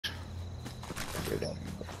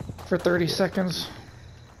for 30 seconds.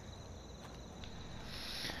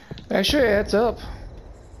 Actually, it adds up.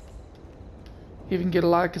 You even get a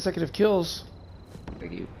lot of consecutive kills.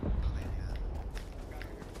 Thank you.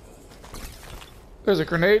 There's a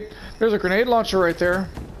grenade. There's a grenade launcher right there.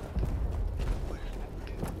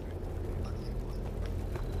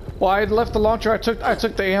 Well, I had left the launcher. I took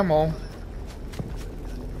the ammo.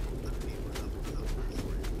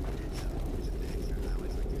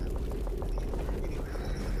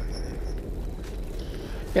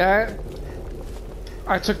 Yeah,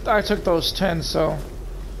 I took those 10. So.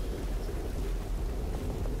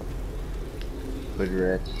 Good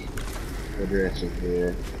rich. Good rich is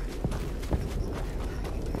here.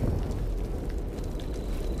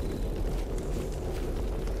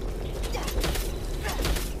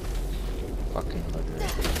 Fucking hood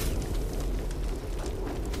rich.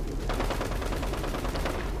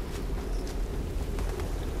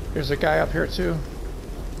 There's a guy up here too.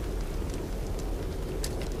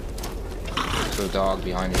 There's a dog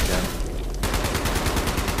behind you, Jen.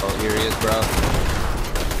 Oh, here he is, bro.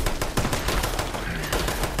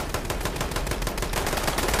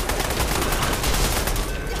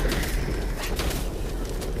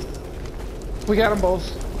 We got them both.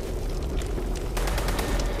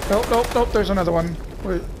 Nope, nope, nope. There's another one.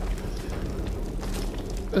 Wait.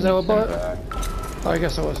 Is that a bullet? Oh, I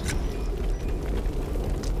guess it was.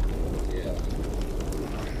 Yeah.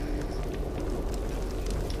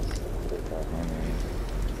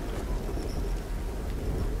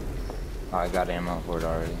 Oh, I got ammo for it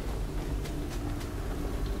already.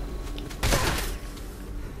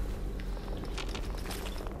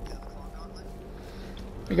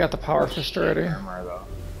 We got the power fist already. Armor,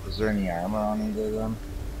 though. Is there any armor on either of them?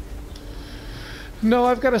 No,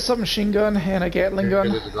 I've got a submachine gun and a Gatling gun.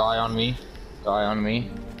 There's a guy on me. Guy on me.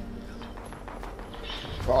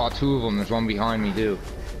 Oh, two of them. There's one behind me too.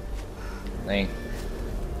 Thank.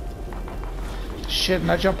 Shit, and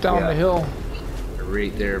I jumped down the hill.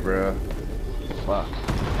 Right there, bro. Fuck.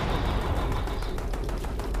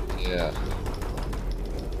 Yeah.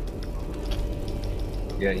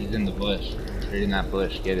 Yeah, he's in the bush. Straight in that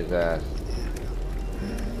bush. Get his ass.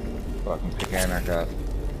 Fucking pick Anarch up.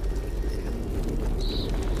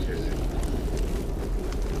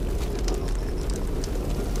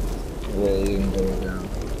 Yeah, you can go down.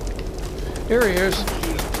 Here he is.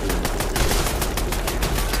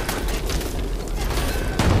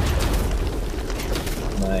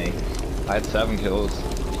 Nice. I had 7 kills.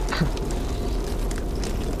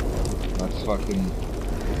 That's fucking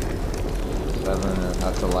 7, and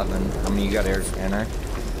that's 11. How many you got, Anarch?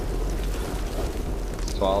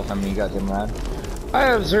 12. How many you got, Dimrad? I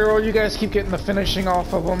have 0. You guys keep getting the finishing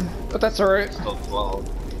off of them, but that's alright. Still 12.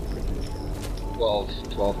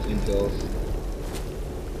 12 team kills.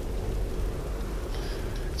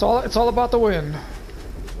 It's all about the win.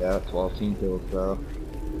 Yeah, 12 team kills, bro.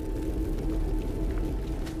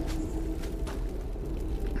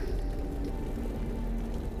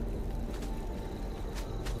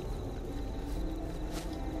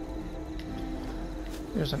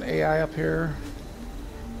 There's an AI up here.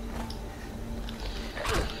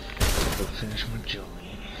 Go finish my Joey.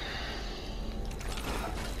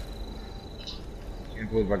 Can't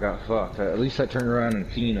believe I got fucked. At least I turned around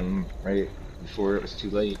and seen him right before it was too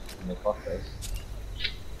late and they fucked us.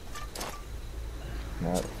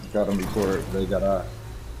 No, got them before they got us.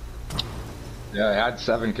 Yeah, I had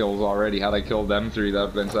 7 kills already. Had I killed them 3, that'd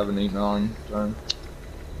have been 7, 8, 9. Darn.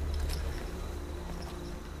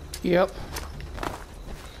 Yep.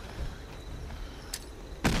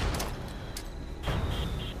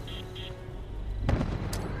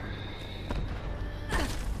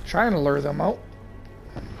 Trying to lure them out.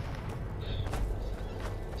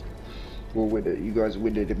 We'll win it. You guys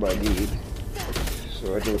win it in my need.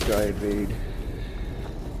 So I don't die in vain.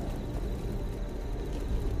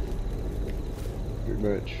 Pretty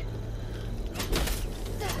much.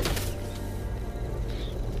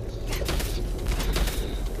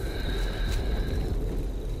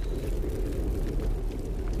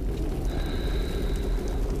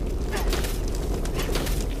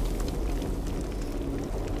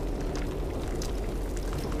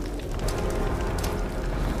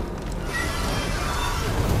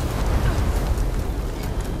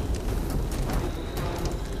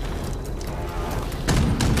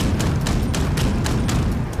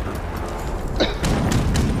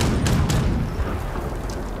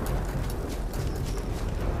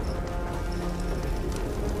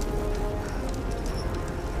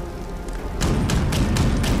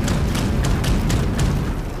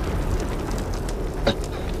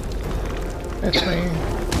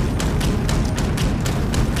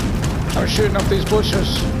 I'm shooting up these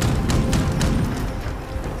bushes.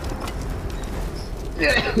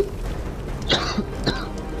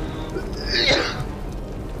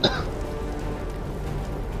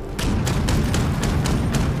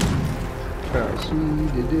 How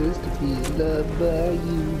sweet it is to be loved by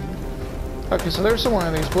you. Okay, so there's someone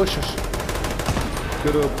in these bushes.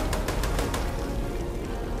 Get up.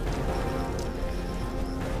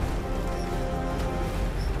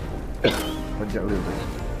 What'd you lose?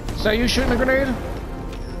 Is that you shooting a grenade?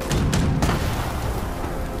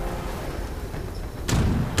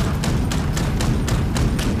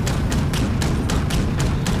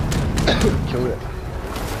 Kill it.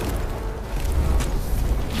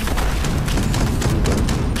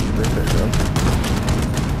 Right there, bro.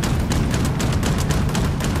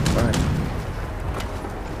 Fine.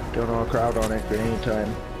 Don't all crowd on it at any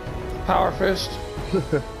time. Power fist.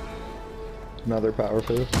 Another power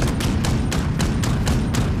fist.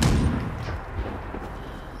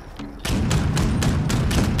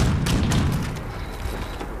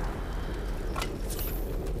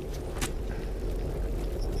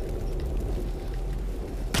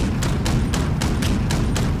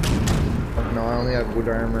 No, I only have wood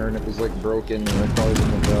armor and it was like broken and I probably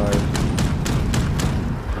wouldn't have died.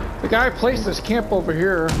 The guy placed this camp over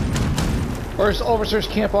here. Or is officer's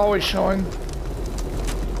camp always showing?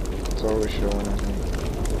 It's always showing, I think.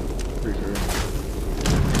 Pretty sure.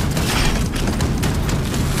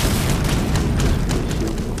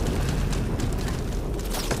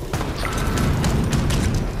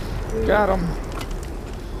 Got him.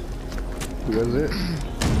 Who was it?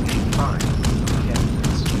 Fine.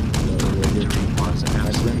 Candidates. Victory was My friend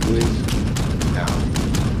absolute. Wiz. Now,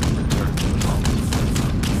 return to the vault.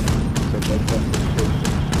 So that's that for sure.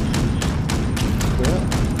 Yeah.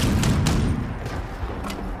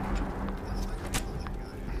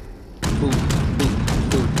 Boom, boom,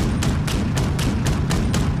 boom.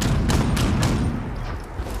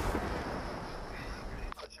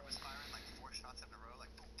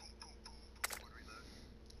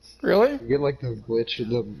 Really? You get like the glitch,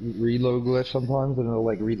 the reload glitch sometimes, and it'll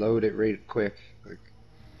like reload it right quick. Like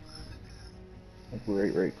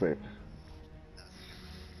right quick.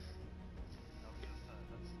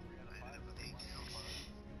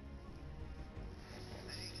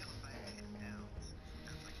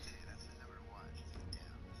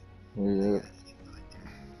 Yeah.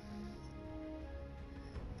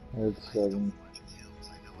 I had 7.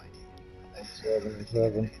 I had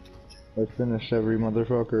 7. I finished every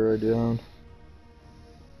motherfucker I downed.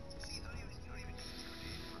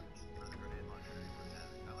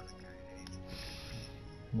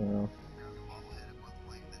 No.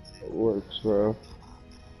 It works, bro.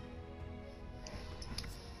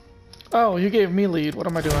 Oh, you gave me lead. What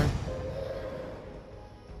am I doing?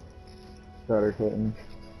 Got her hitting.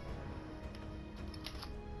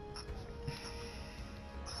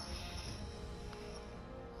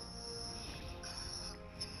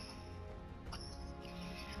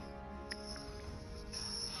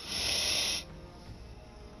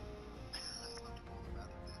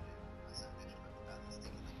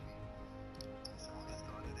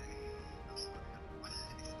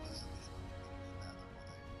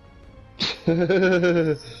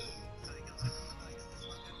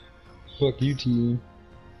 Fuck you, team.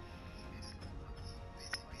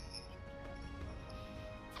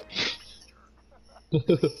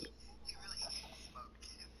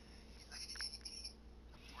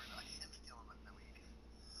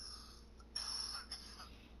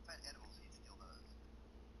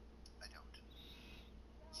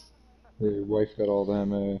 Your wife got all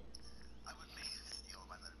them,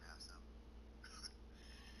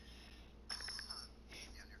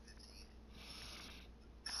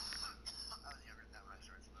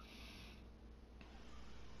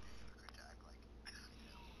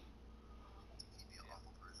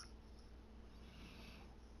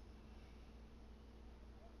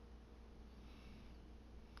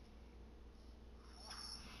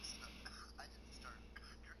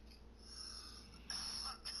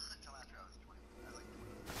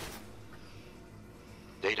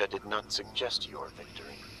 Data did not suggest your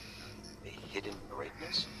victory. A hidden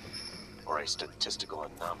greatness? Or a statistical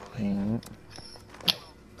anomaly?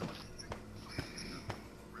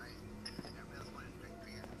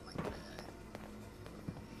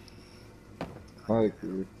 I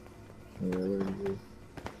agree. Yeah, I agree.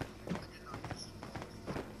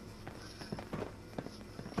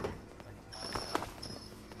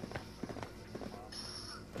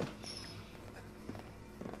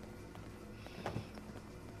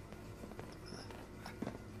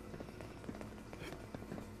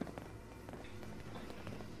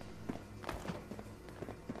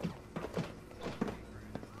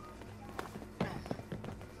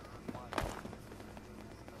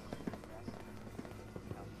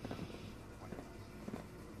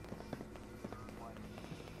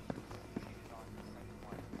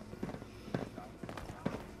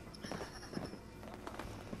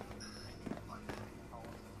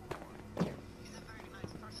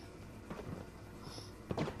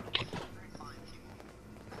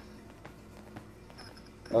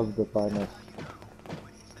 Of the finest.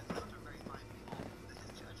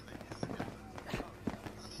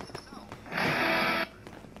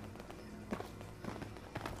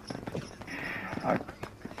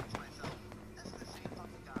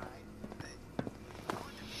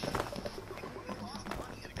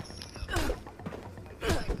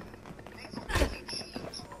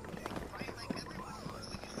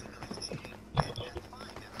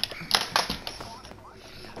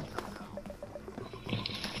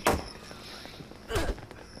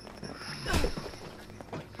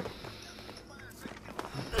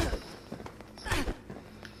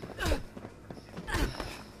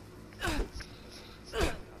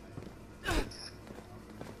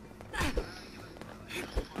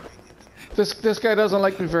 This guy doesn't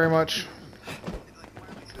like me very much.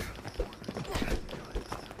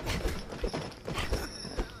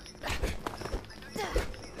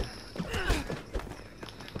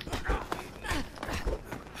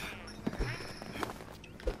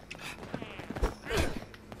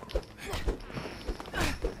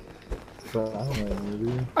 But I don't know,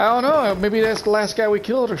 maybe. I don't know. Maybe that's the last guy we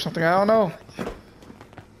killed or something. I don't know.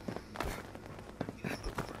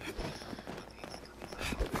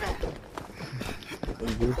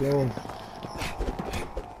 Where's he going?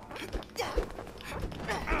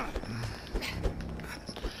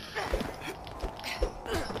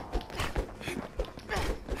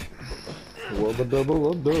 Wubba dubba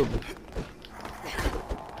wub dub.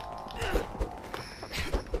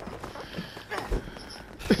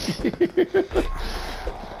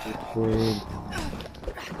 Afraid.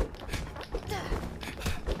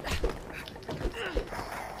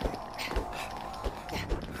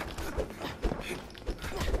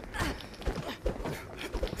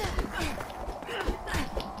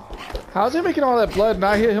 How's he making all that blood and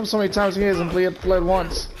I hit him so many times and he hasn't bled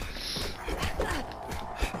once?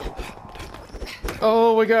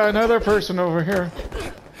 Oh, we got another person over here.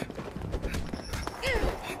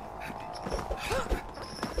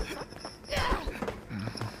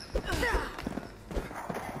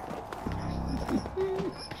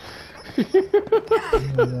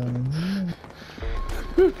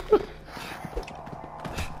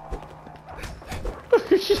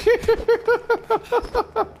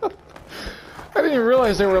 I didn't even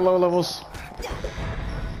realize they were low levels.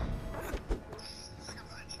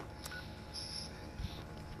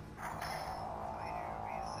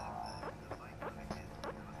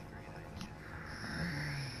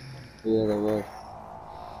 Yeah, that was.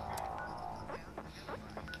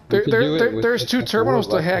 There's two terminals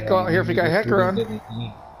to hack out here if you got hacker on.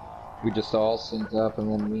 We just all synced up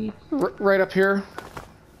and then we. Right up here.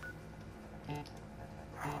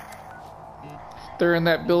 They're in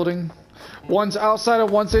that building. One's outside and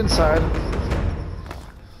one's inside.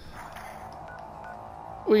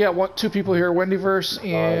 We got two people here, Wendyverse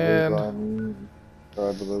and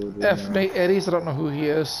F-Mate Eddie's. I don't know who he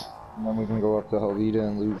is. And then we can go up to Helvita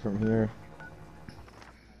and loot from here.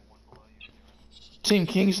 Team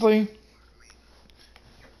Kingsley.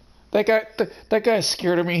 That guy's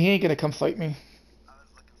scared of me. He ain't gonna come fight me.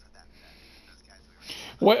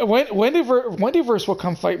 Wendyverse will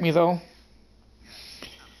come fight me though.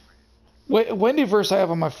 Wendyverse I have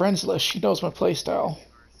on my friends list. She knows my playstyle.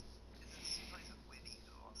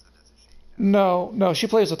 No, she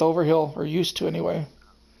plays with Overhill, or used to anyway.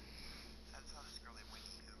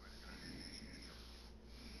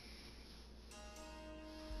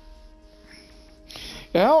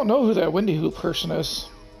 Yeah, I don't know who that Windy Who person is.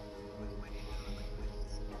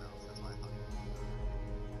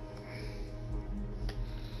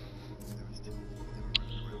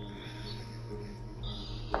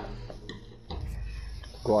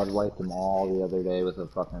 Squad wiped them all the other day with a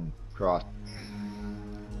fucking cross.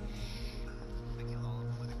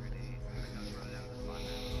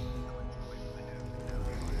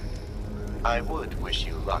 I would wish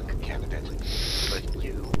you luck, candidate, but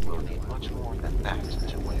you will need much more than that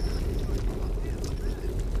to win.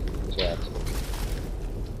 Chat.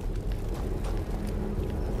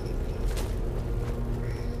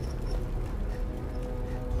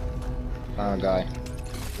 Found a guy.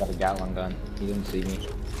 Got a Gatling gun. He didn't see me.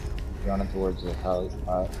 Running towards the house.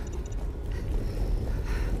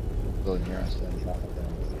 Building here instead of Gatling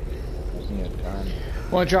gun. Just need a gun.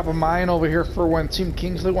 Want to drop a mine over here for when Team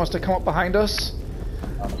Kingsley wants to come up behind us?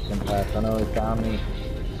 On a Simpac. I know he found me.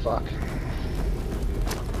 Fuck.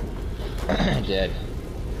 Dead.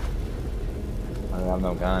 I have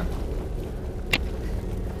no gun.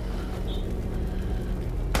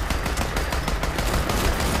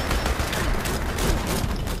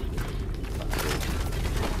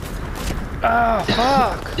 Ah,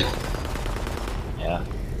 fuck! Yeah.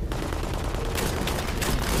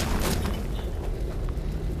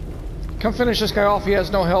 Come finish this guy off, he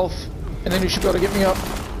has no health. And then you should be able to get me up.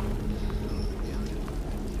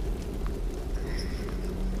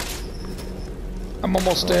 I'm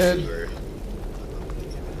almost dead.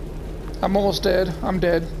 I'm almost dead. I'm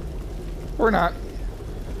dead. We're not.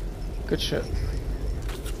 Good shit.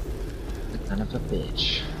 Son of a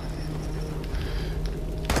bitch.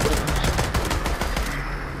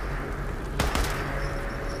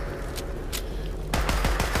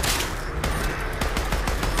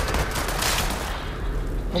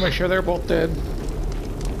 We'll make sure they're both dead.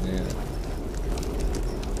 Yeah.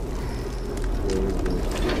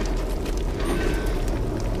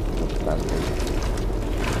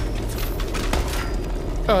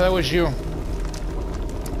 Oh, that was you.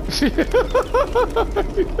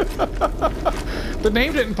 The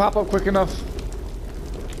name didn't pop up quick enough.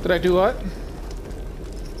 Did I do what?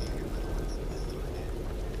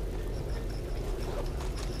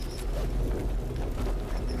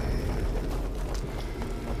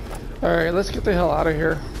 Alright, let's get the hell out of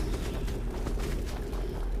here.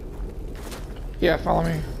 Yeah, follow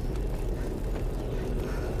me.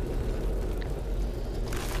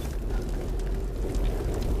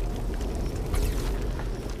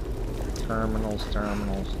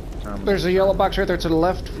 Terminals. There's a yellow box right there to the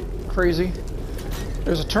left. Crazy.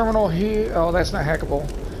 There's a terminal here. Oh, that's not hackable.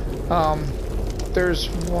 There's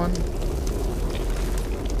one.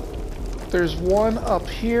 There's one up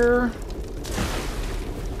here.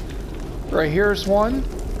 Right here's one.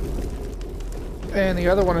 And the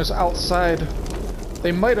other one is outside.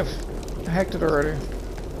 They might have hacked it already.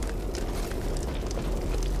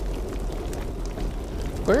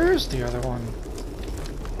 Where's the other one?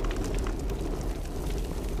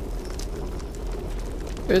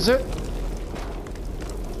 Is it?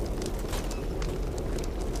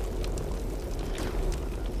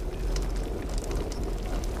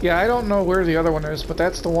 Yeah, I don't know where the other one is, but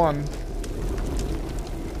that's the one.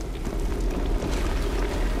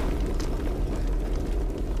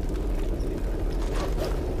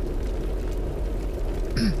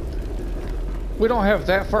 We don't have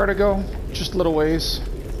that far to go, just a little ways.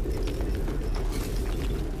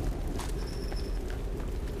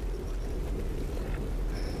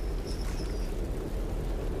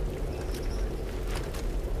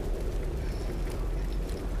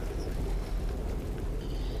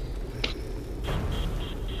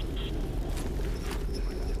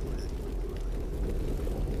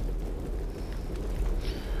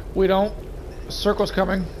 We don't. Circle's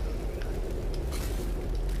coming.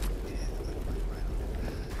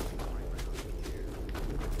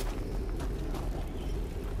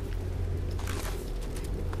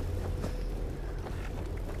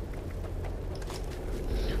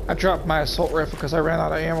 I dropped my assault rifle because I ran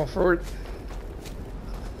out of ammo for it.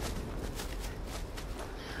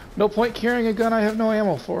 No point carrying a gun I have no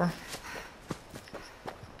ammo for.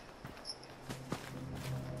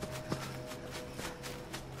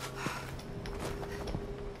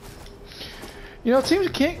 You know, it seems you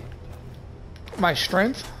can't... My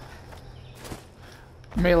strength?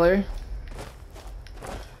 Melee.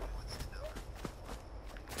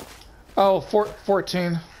 Oh,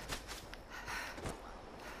 14.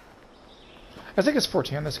 I think it's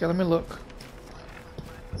 14 on this guy. Let me look.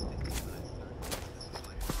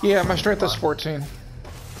 Yeah, my strength is 14.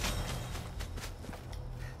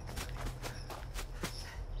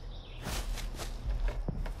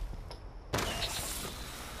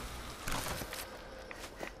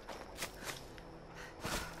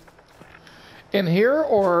 In here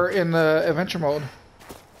or in the adventure mode?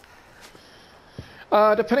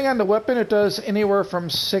 Depending on the weapon, it does anywhere from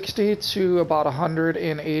 60 to about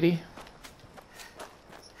 180.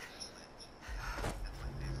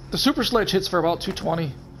 The super sledge hits for about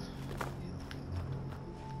 220.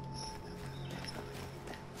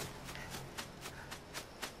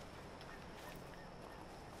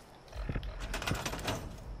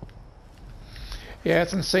 Yeah,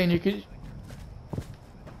 it's insane. You could...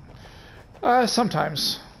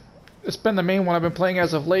 sometimes. It's been the main one I've been playing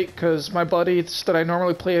as of late because my buddies that I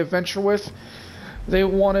normally play adventure with, they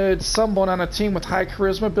wanted someone on a team with high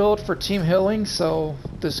charisma build for team healing, so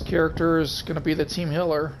this character is going to be the team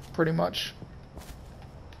healer, pretty much.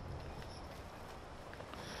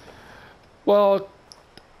 Well,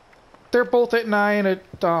 they're both at 9,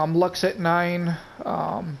 Luck's at 9,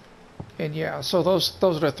 and yeah, so those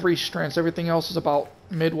are the 3 strengths. Everything else is about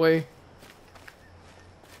midway.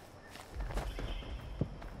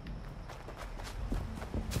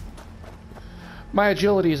 My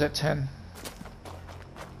agility is at 10.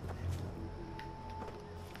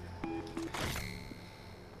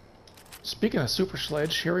 Speaking of super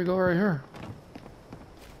sledge, here we go right here.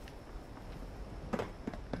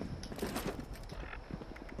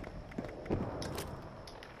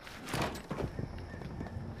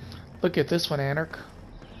 Look at this one, Anarch.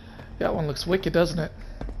 That one looks wicked, doesn't it?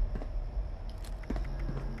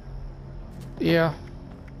 Yeah.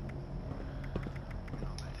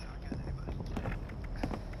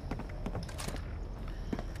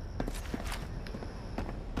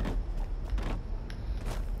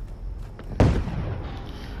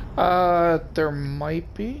 There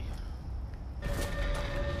might be.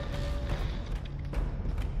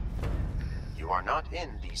 You are not in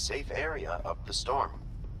the safe area of the storm.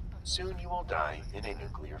 Soon you will die in a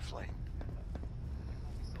nuclear flame.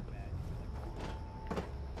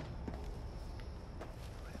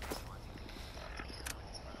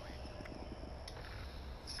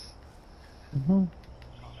 Mm-hmm.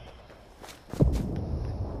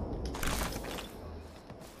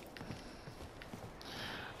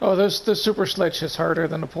 Oh, the super sledge is harder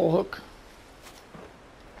than the pole hook.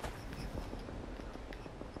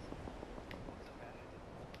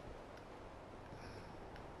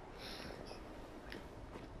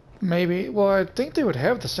 Maybe. Well, I think they would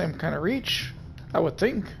have the same kind of reach. I would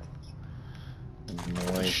think.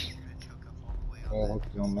 Noise. I hope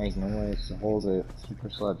you don't make noise to hold it. Super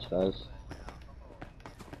sledge does.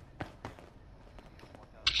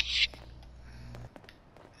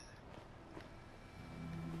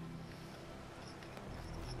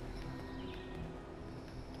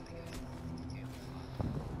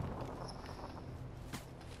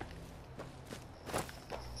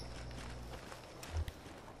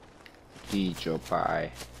 Eat your pie.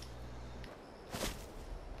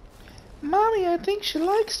 Mommy, I think she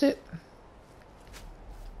likes it.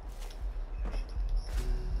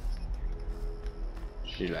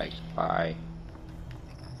 She likes pie.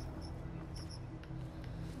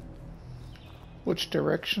 Which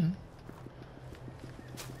direction?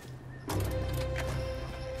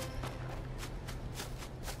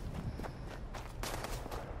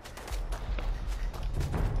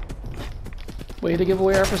 Way to give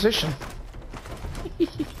away our position.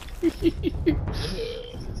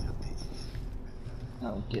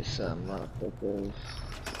 I'll get some motherfuckers.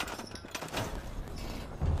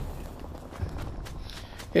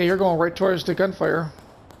 Yeah, you're going right towards the gunfire.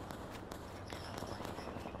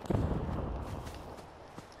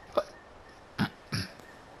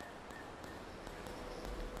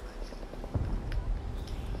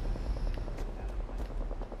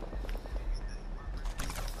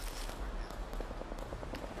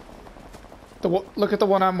 Look at the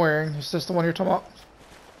one I'm wearing. Is this the one you're talking about?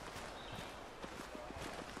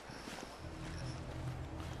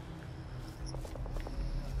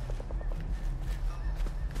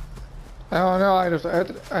 I don't know.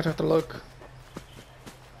 I'd have to look.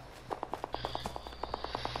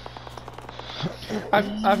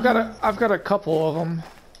 I've got a couple of them.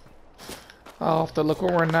 I'll have to look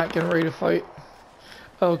when we're not getting ready to fight.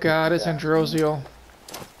 Oh God, it's Androzio.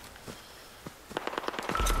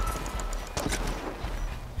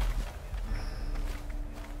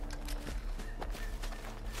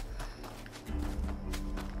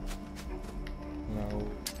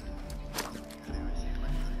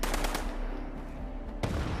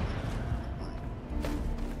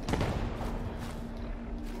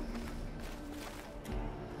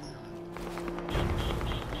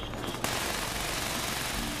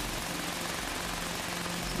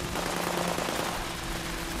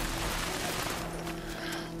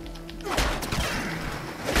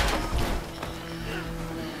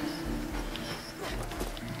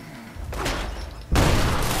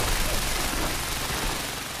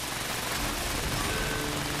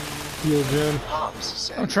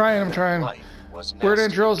 I'm trying. Where'd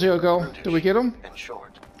Androzio go? Did we get him? And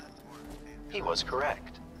short. He was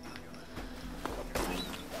correct.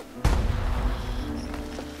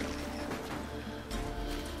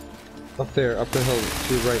 Up there, up the hill,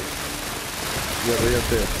 to your right. Yeah, right up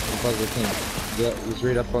there, above the team. Yeah, he's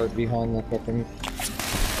right up behind the fucking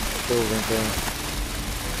building thing.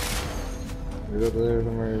 Right up there,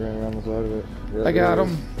 somewhere he ran around the side of it. Yeah, I got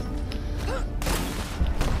him.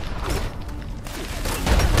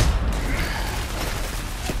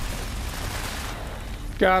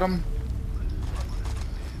 Got him.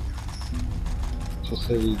 Just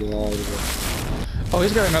say you get out of it. Oh,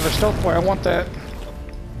 he's got another stealth boy. I want that.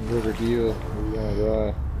 What a deal. You're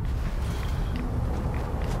gonna die.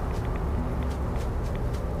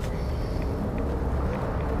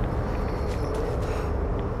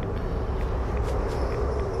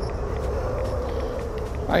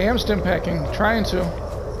 I am stim packing, trying to.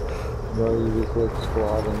 No, you just like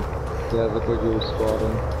squatting. Yeah, it looked like you were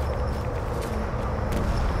squatting.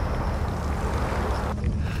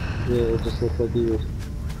 Yeah, it just looked like you were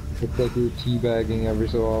teabagging every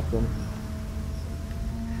so often.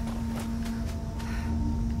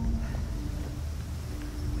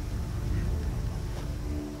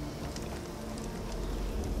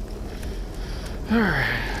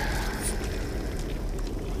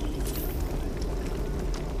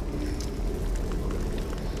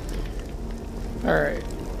 Alright.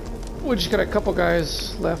 We just got a couple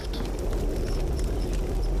guys left.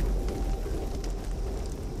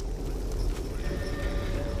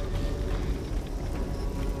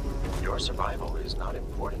 Your survival is not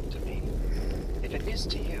important to me. If it is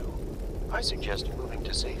to you, I suggest moving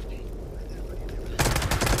to safety.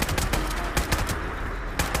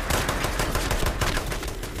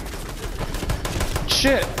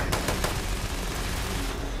 Shit!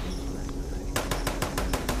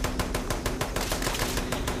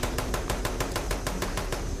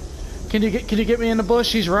 Can you get me in the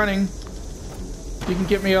bush? He's running. You can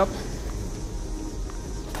get me up.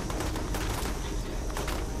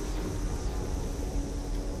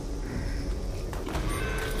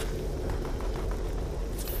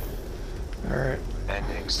 All right. An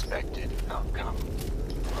expected outcome.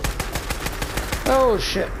 Oh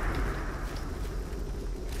shit.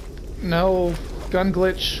 No, gun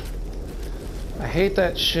glitch. I hate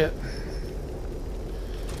that shit.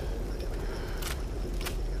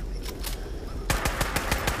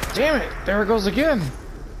 Damn it, there it goes again.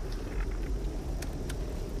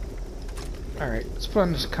 Alright, let's put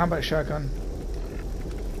on this combat shotgun.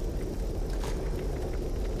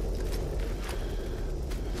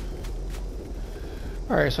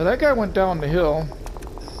 Alright, so that guy went down the hill.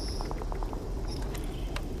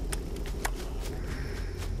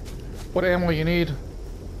 What ammo you need?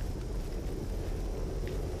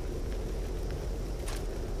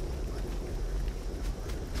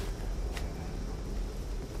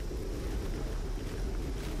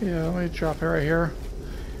 Yeah, let me drop it right here.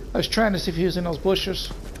 I was trying to see if he was in those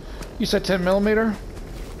bushes. You said 10mm?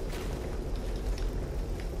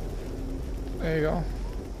 There you go.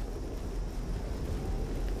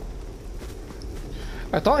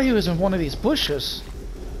 I thought he was in one of these bushes.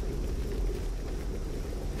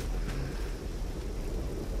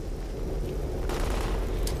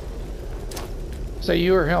 Is that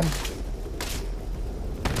you or him?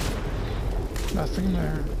 Nothing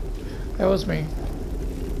there. That was me.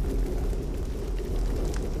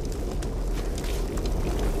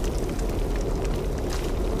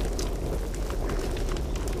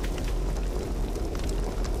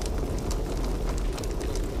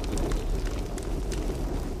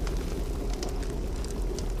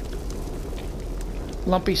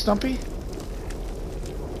 Lumpy Stumpy?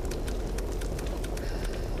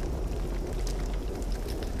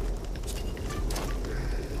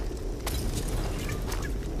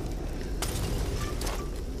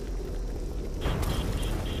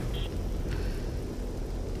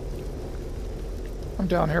 I'm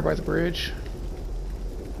down here by the bridge.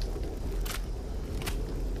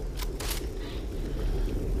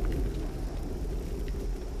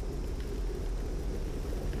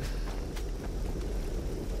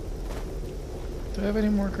 Do I have any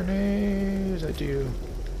more grenades? I do.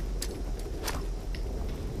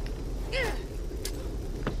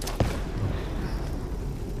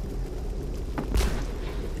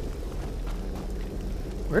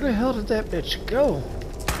 Where the hell did that bitch go?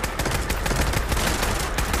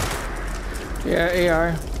 Yeah,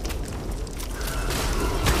 AI.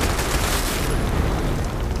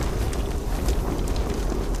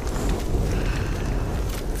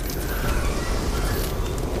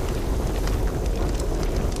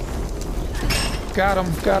 Got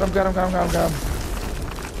him, got him, got him, got him, got him, got him.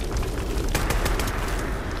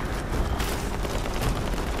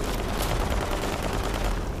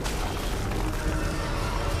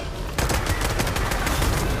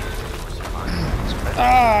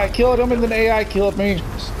 Ah, I killed him and then AI killed me.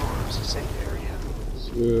 Restores a safe area.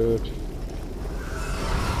 Good.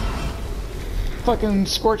 Fucking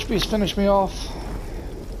Scorch Beast finished me off.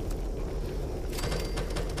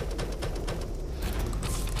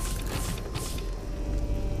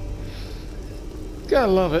 Gotta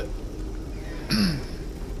love it.